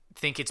almost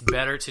think it's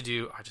better to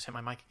do, I just hit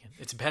my mic again.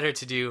 It's better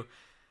to do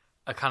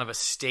a kind of a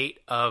state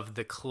of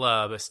the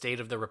club, a state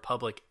of the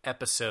Republic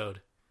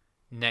episode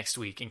next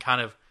week and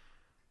kind of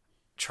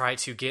try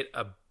to get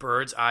a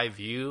bird's eye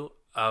view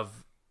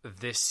of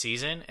this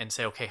season and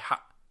say, okay,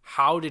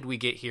 how did we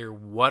get here?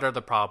 What are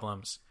the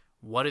problems?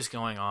 What is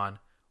going on?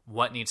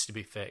 What needs to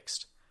be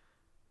fixed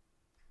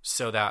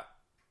so that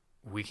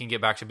we can get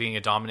back to being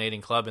a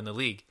dominating club in the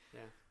league?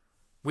 Yeah.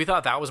 We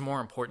thought that was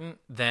more important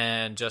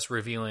than just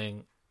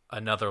revealing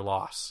another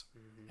loss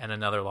and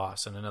another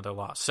loss and another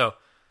loss. So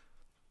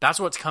that's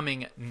what's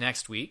coming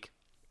next week.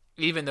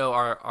 Even though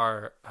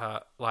our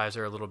lives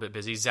are a little bit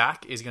busy,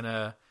 Zach is going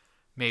to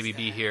maybe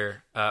be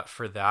here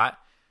for that.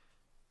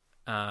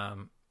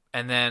 And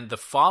then the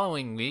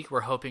following week,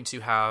 we're hoping to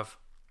have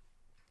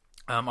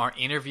our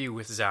interview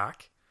with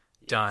Zach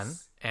done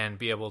and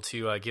be able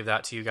to give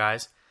that to you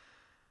guys.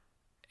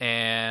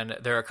 And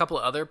there are a couple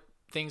of other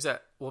things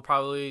that we'll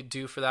probably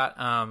do for that.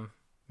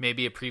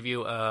 Maybe a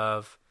preview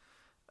of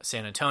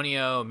San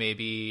Antonio,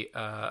 maybe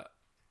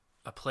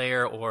a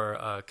player or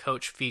a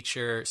coach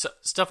feature,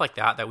 stuff like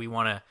that we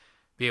want to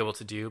be able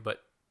to do,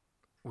 but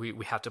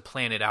we have to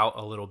plan it out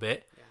a little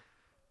bit. Yeah.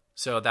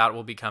 So that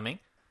will be coming.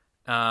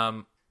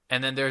 And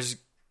then there's,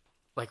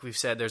 like we've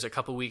said, there's a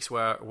couple weeks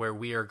where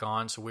we are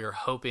gone, so we are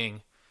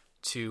hoping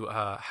to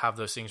have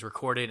those things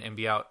recorded and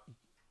be out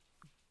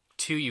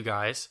to you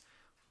guys.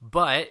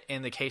 But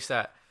in the case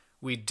that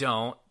we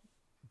don't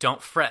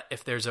fret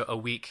if there's a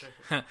week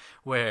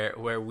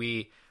where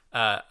we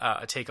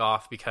take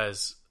off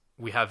because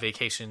we have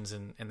vacations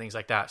and things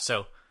like that.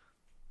 So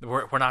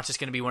we're not just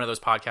going to be one of those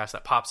podcasts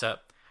that pops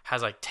up,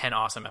 has like 10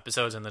 awesome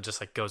episodes, and then just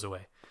like goes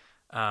away.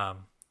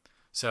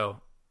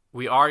 So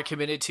we are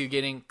committed to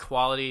getting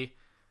quality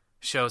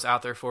shows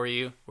out there for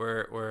you.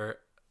 We're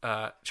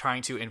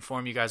trying to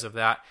inform you guys of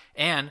that.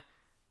 And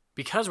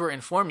because we're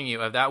informing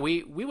you of that,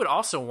 we would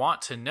also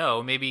want to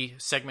know maybe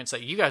segments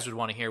that you guys would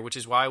want to hear, which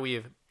is why we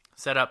have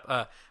set up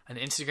an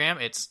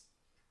Instagram. It's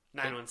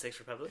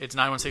 916 Republic. It's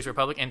 916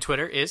 Republic, and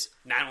Twitter is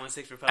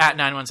 916 Republic. At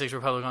 916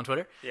 Republic on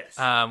Twitter.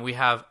 Yes. We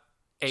have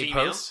a Gmail?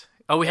 post.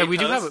 Oh, we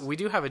do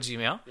have a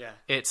Gmail. Yeah.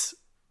 It's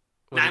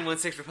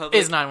 916 Republic.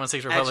 Is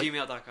 916 Republic at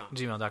gmail.com.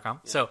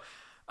 Gmail.com. Yeah. So,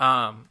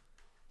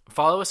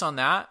 follow us on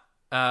that.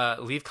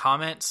 Leave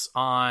comments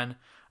on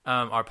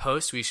our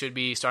posts. We should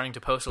be starting to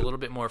post a little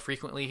bit more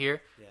frequently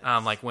here.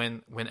 Yes. Like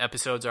when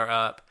episodes are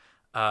up,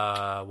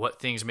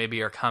 what things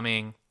maybe are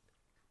coming,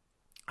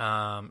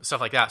 stuff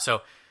like that.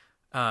 So,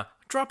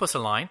 drop us a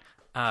line.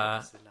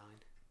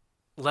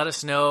 Let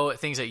us know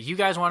things that you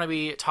guys want to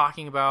be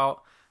talking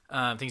about,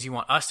 things you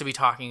want us to be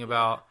talking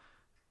about.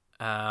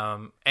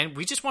 And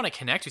we just want to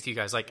connect with you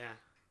guys. Like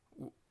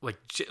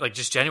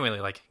just genuinely,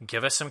 like,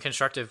 give us some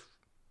constructive.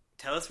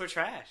 Tell us we're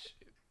trash.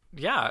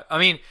 Yeah. I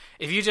mean,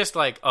 if you just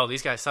like, oh,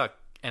 these guys suck.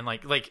 And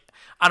like,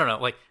 I don't know,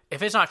 like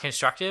if it's not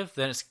constructive,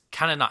 then it's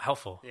kind of not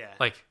helpful. Yeah.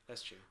 Like,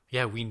 that's true.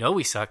 Yeah. We know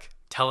we suck.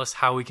 Tell us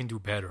how we can do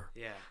better.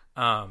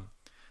 Yeah.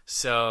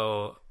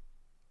 So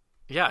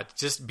yeah,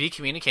 just be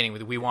communicating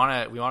with. We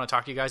want to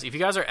talk to you guys. If you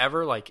guys are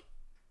ever like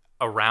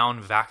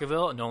around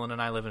Vacaville, Nolan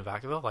and I live in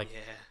Vacaville. Like,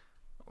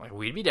 like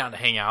we'd be down to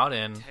hang out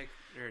and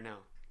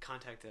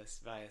contact us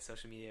via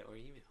social media or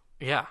email.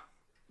 Yeah.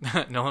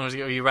 Nolan, was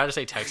you rather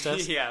say text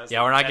us? Yeah.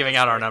 We're not giving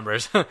out our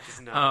numbers.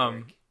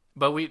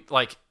 But we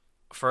like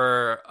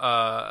for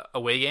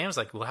away games,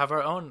 like we'll have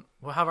our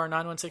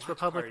 916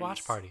 Republic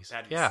watch parties.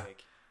 That'd be yeah.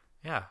 sick.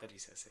 Yeah. That'd be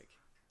so sick.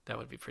 That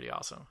would be pretty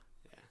awesome.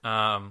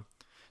 Yeah.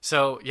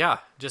 So yeah,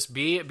 just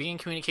be in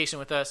communication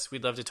with us.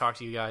 We'd love to talk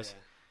to you guys.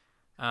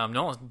 Yeah.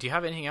 Nolan, do you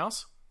have anything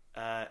else?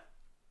 Yeah.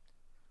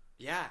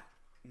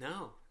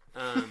 No.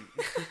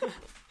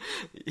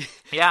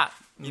 Yeah.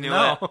 You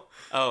know what?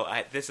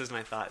 Oh, this was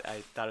my thought.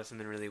 I thought of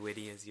something really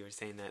witty as you were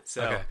saying that.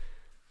 So, Okay.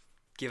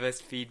 give us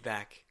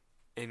feedback,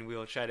 and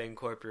we'll try to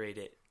incorporate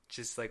it,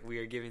 just like we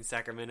are giving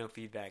Sacramento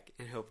feedback,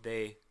 and hope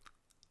they.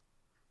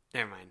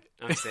 Never mind.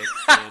 I'm sick.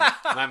 Man.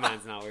 My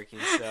mind's not working.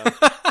 So.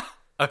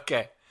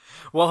 Okay.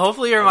 Well,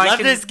 hopefully your mind Love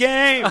can. this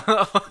game.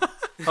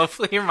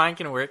 Hopefully your mind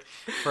can work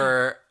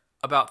for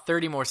about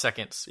 30 more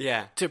seconds.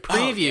 Yeah. To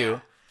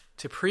preview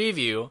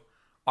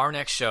our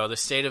next show, the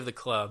State of the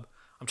Club.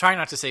 I'm trying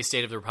not to say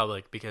State of the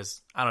Republic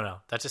because I don't know.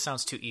 That just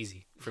sounds too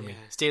easy for me.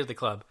 State of the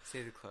Club. State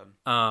of the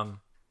Club.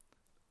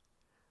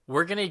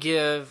 We're gonna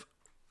give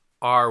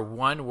our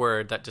one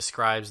word that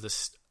describes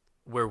this,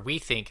 where we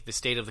think the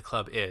state of the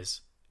club is,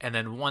 and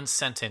then one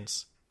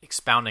sentence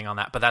expounding on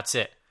that. But that's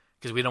it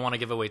because we don't want to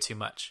give away too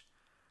much.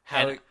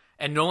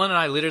 And Nolan and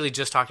I literally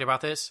just talked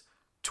about this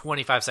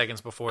 25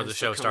 seconds before the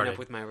show started. Up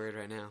with my word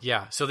right now.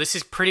 Yeah, so this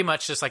is pretty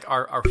much just like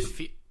our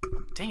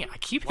dang it, I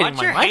keep hitting Watch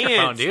my your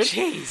microphone, hands.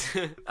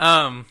 dude.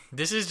 Jeez.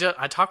 This is just,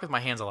 I talk with my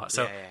hands a lot.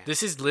 So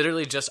This is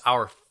literally just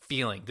our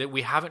feeling that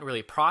we haven't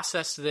really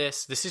processed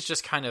this. This is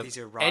just kind of These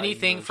are raw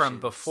anything from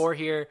emotions. before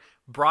here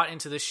brought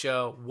into the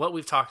show, what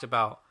we've talked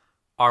about,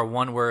 our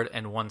one word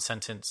and one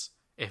sentence.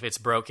 If it's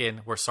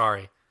broken, we're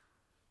sorry.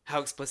 How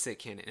explicit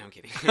can it? No, I'm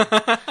kidding.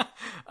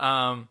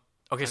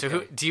 Okay,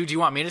 so do you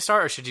want me to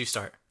start or should you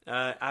start?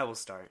 I will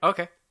start.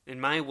 Okay.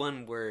 And my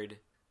one word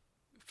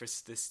for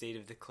the state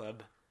of the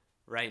club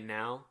right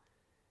now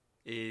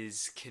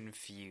is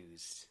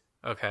confused.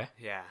 Okay.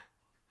 Yeah.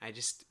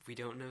 We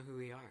don't know who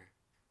we are.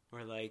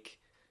 We're like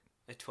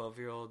a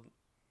 12-year-old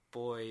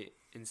boy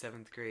in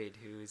 7th grade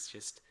who is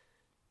just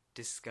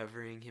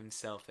discovering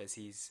himself as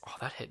he's Oh,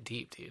 that hit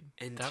deep, dude.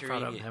 That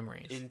brought up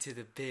memories. into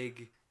the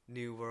big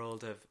new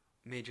world of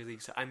Major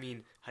League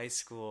high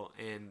school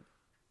and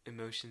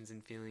emotions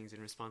and feelings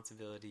and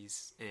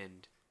responsibilities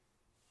and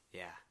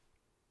yeah.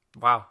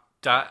 Wow.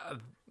 I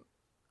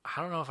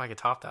don't know if I could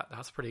top that.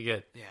 That's pretty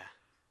good.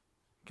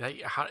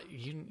 Yeah.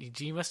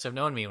 You must have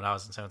known me when I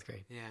was in 7th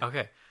grade. Yeah.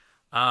 Okay.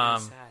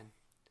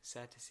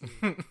 Sad to see.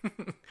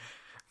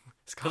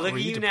 Scott, But look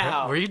at you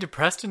now. Were you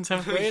depressed in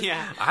 7th grade?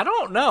 Yeah. I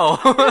don't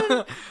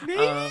know.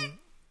 Maybe.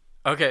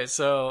 Okay,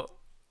 so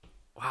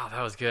wow,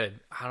 that was good.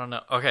 I don't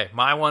know. Okay,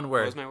 my one What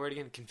word. was my word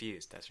again?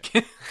 Confused. That's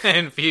right.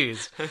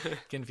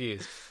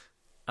 Confused.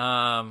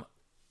 My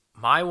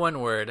one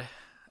word.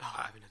 Oh,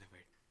 I have another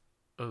word.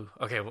 Ooh,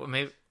 okay. Well,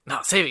 maybe no.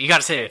 Save it. You got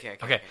to say it.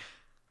 Okay.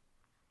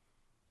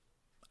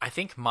 I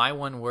think my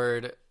one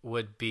word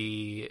would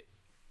be.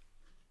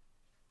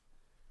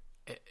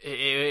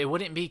 It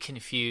wouldn't be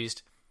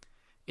confused.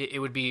 It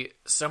would be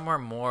somewhere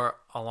more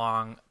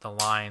along the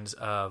lines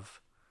of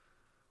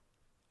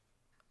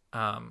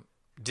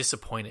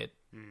disappointed.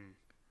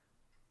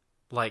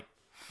 Like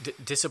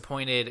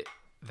disappointed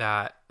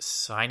that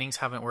signings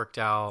haven't worked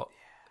out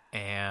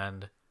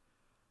and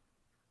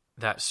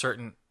that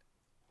certain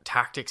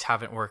tactics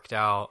haven't worked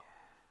out,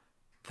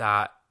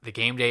 that the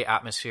game day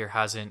atmosphere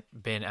hasn't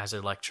been as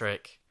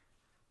electric.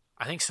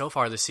 I think so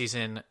far this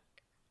season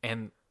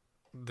and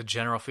the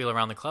general feel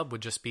around the club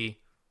would just be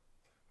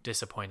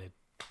disappointed.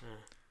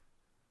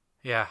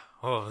 Yeah.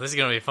 Oh, this is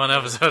going to be a fun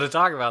episode to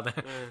talk about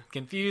that.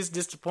 Confused,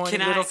 disappointed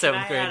little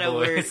 7th grade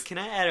boys. Can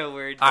I add a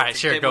word? All right,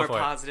 sure, bit go more for it.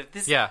 positive?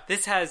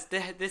 This has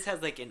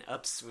like an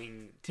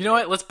upswing. You know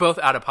what? Let's both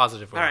add a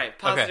positive word. All right,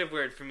 positive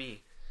word for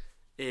me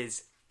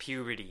is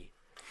puberty.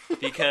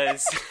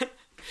 Because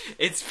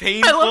it's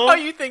painful. I love how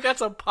you think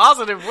that's a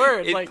positive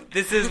word.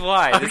 This is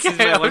why. This is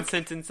my Okay. one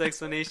sentence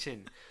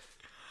explanation.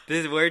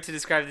 The word to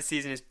describe the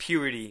season is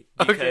puberty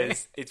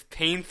because it's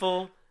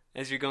painful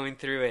as you're going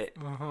through it.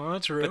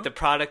 True. But the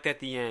product at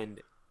the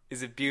end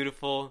is a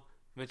beautiful,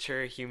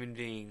 mature human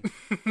being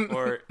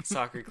or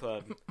soccer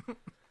club.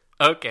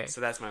 Okay.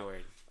 So that's my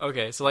word.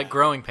 Okay, so like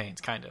growing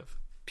pains, kind of.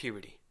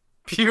 Puberty.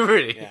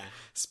 Puberty. Yeah.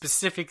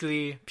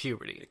 Specifically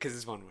puberty. Because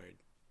it's one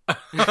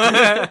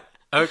word.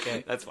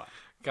 Okay. That's why.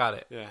 Got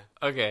it. Yeah.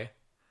 Okay.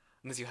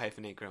 Unless you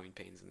hyphenate growing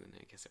pains, and then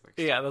I guess it works.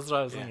 Yeah, that's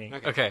what I was Yeah, thinking.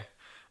 okay. Okay.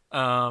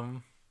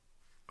 Wow,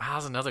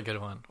 that's another good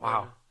one.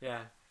 Wow. Yeah.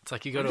 It's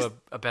like you go to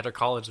a better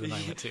college than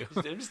I went to.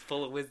 I'm just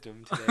full of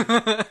wisdom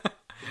today.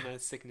 In my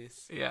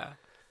sickness. Yeah.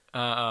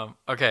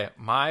 Okay,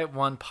 my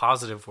one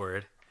positive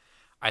word,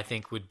 I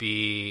think, would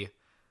be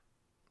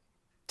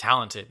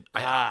talented.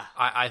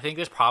 I think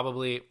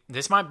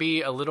this might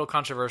be a little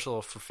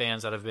controversial for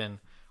fans that have been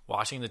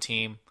watching the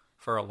team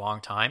for a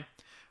long time,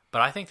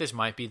 but I think this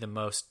might be the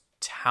most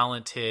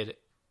talented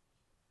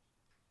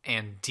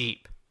and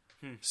deep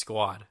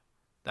squad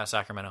that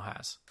Sacramento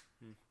has.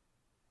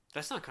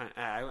 That's not kind of.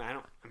 I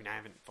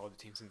haven't followed the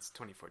team since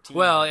 2014.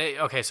 Well,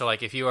 okay, so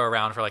like if you were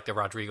around for like the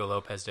Rodrigo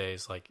Lopez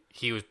days, like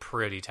he was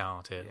pretty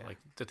talented. Yeah. Like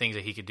the things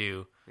that he could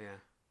do, yeah.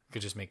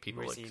 could just make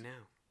people Where's look. he now?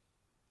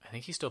 I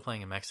think he's still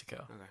playing in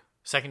Mexico. Okay.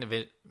 Second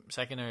division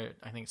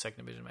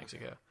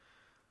Mexico.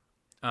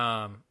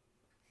 Okay.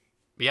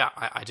 Yeah,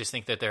 I just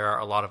think that there are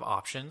a lot of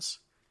options,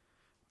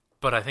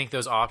 but I think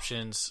those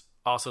options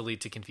also lead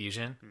to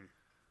confusion.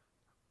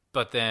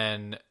 But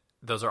then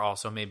those are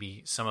also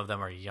maybe some of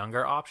them are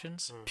younger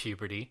options,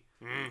 puberty.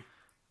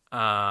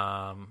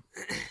 But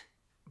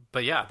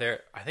yeah,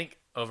 I think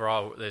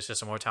overall there's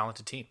just a more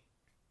talented team,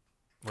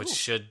 which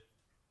should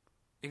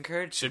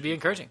be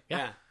encouraging.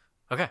 Yeah.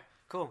 Okay.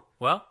 Cool.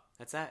 Well,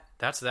 That's that.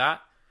 that's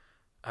that.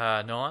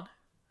 Nolan,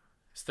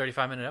 it's a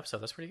 35-minute episode.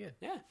 That's pretty good.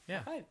 Yeah. Yeah.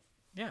 High five.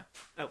 Yeah.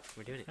 Oh,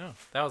 we're doing it. Oh,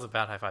 that was a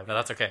bad high five, but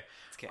that's okay.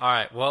 It's okay. All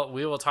right. Well,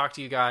 we will talk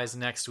to you guys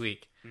next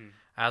week.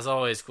 As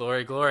always,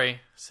 glory, glory,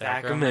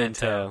 Sacramento.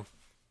 Sacramento.